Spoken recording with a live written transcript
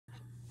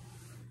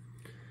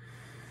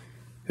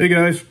Hey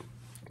guys,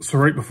 so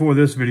right before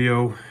this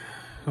video,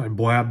 I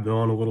blabbed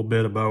on a little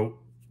bit about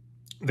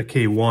the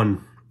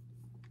K1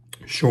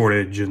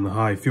 shortage and the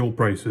high fuel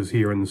prices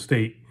here in the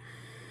state.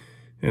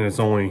 And it's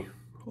only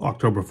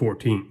October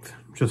 14th.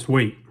 Just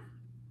wait.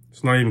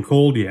 It's not even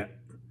cold yet.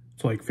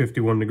 It's like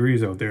 51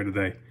 degrees out there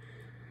today.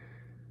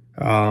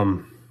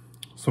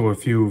 So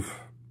if you've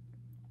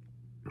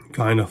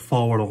kind of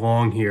followed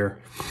along here,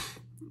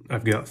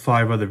 I've got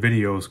 5 other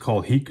videos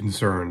called Heat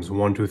Concerns,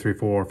 1, 2, 3,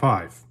 4,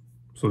 5.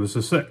 So this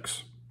is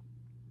 6.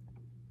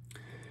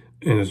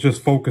 And it's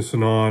just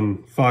focusing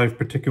on 5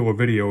 particular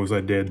videos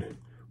I did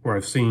where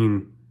I've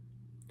seen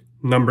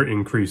number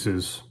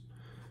increases.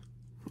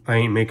 I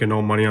ain't making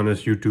no money on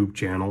this YouTube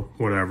channel,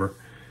 whatever.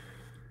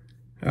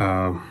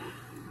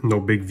 No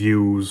big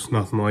views,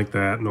 nothing like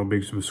that, no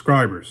big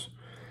subscribers.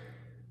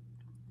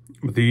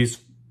 But these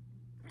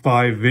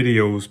 5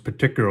 videos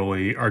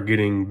particularly are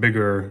getting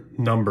bigger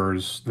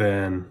numbers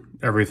than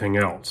everything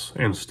else,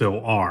 and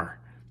still are.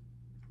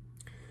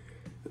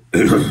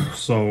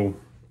 So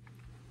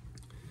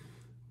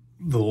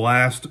the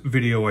last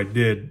video I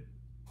did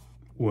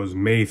was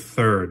May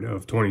 3rd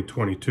of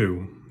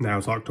 2022. Now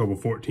it's October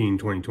 14,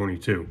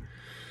 2022.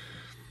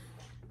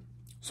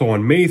 So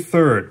on May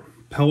 3rd,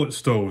 pellet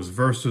stoves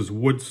versus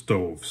wood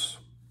stoves.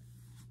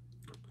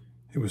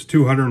 It was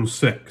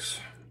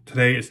 206.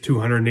 Today it's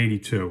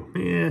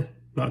 282.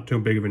 Not too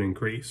big of an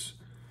increase.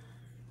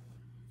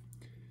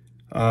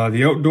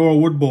 The outdoor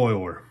wood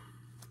boiler.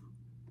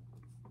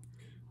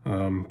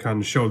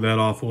 Kind of showed that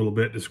off a little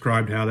bit,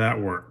 described how that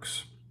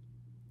works.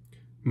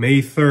 May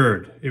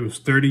 3rd, it was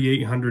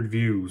 3,800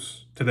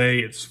 views. Today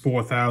it's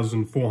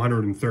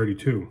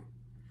 4,432.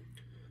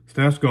 So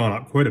that's gone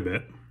up quite a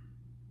bit.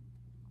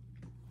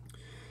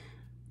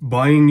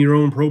 Buying your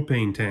own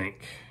propane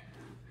tank.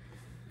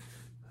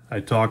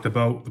 I talked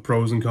about the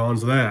pros and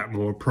cons of that.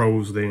 More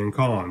pros than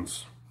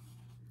cons.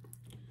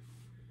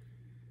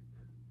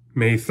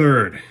 May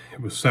 3rd, it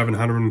was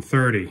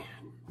 730.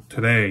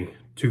 Today,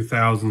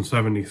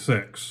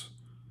 2,076.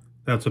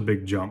 That's a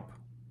big jump.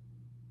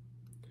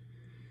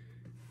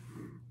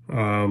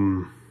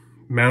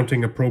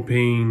 Mounting a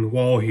propane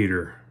wall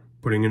heater,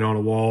 putting it on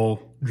a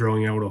wall,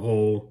 drilling out a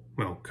hole,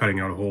 well, cutting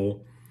out a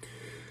hole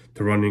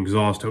to run the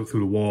exhaust out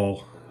through the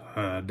wall.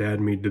 Dad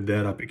and me did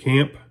that up at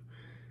camp.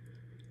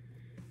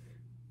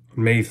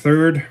 May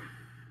 3rd,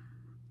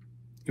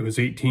 it was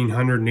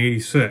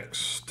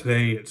 1,886.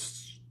 Today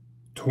it's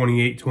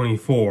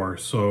 2,824,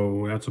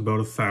 so that's about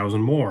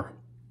 1,000 more.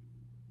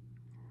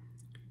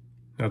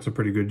 That's a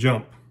pretty good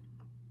jump.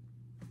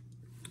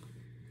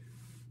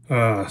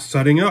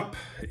 Setting up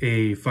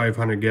a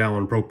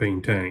 500-gallon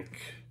propane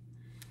tank.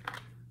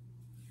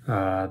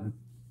 That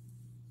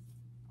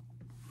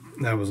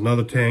was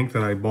another tank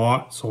that I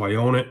bought, so I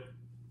own it.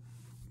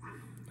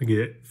 I get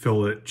it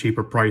filled at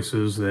cheaper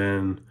prices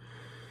than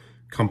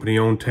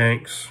company-owned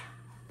tanks.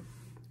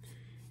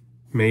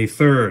 May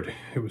 3rd,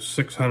 it was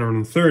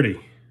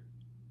 630.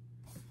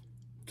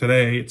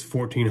 Today, it's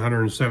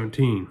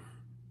 1,417.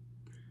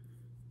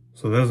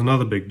 So there's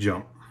another big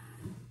jump.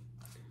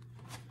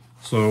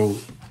 So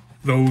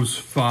those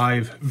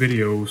 5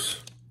 videos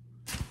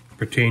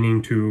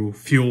pertaining to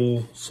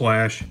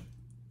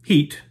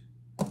fuel/heat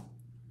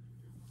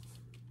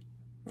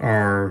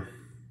are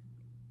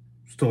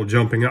still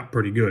jumping up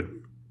pretty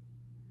good.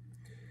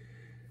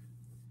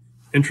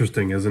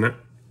 Interesting, isn't it?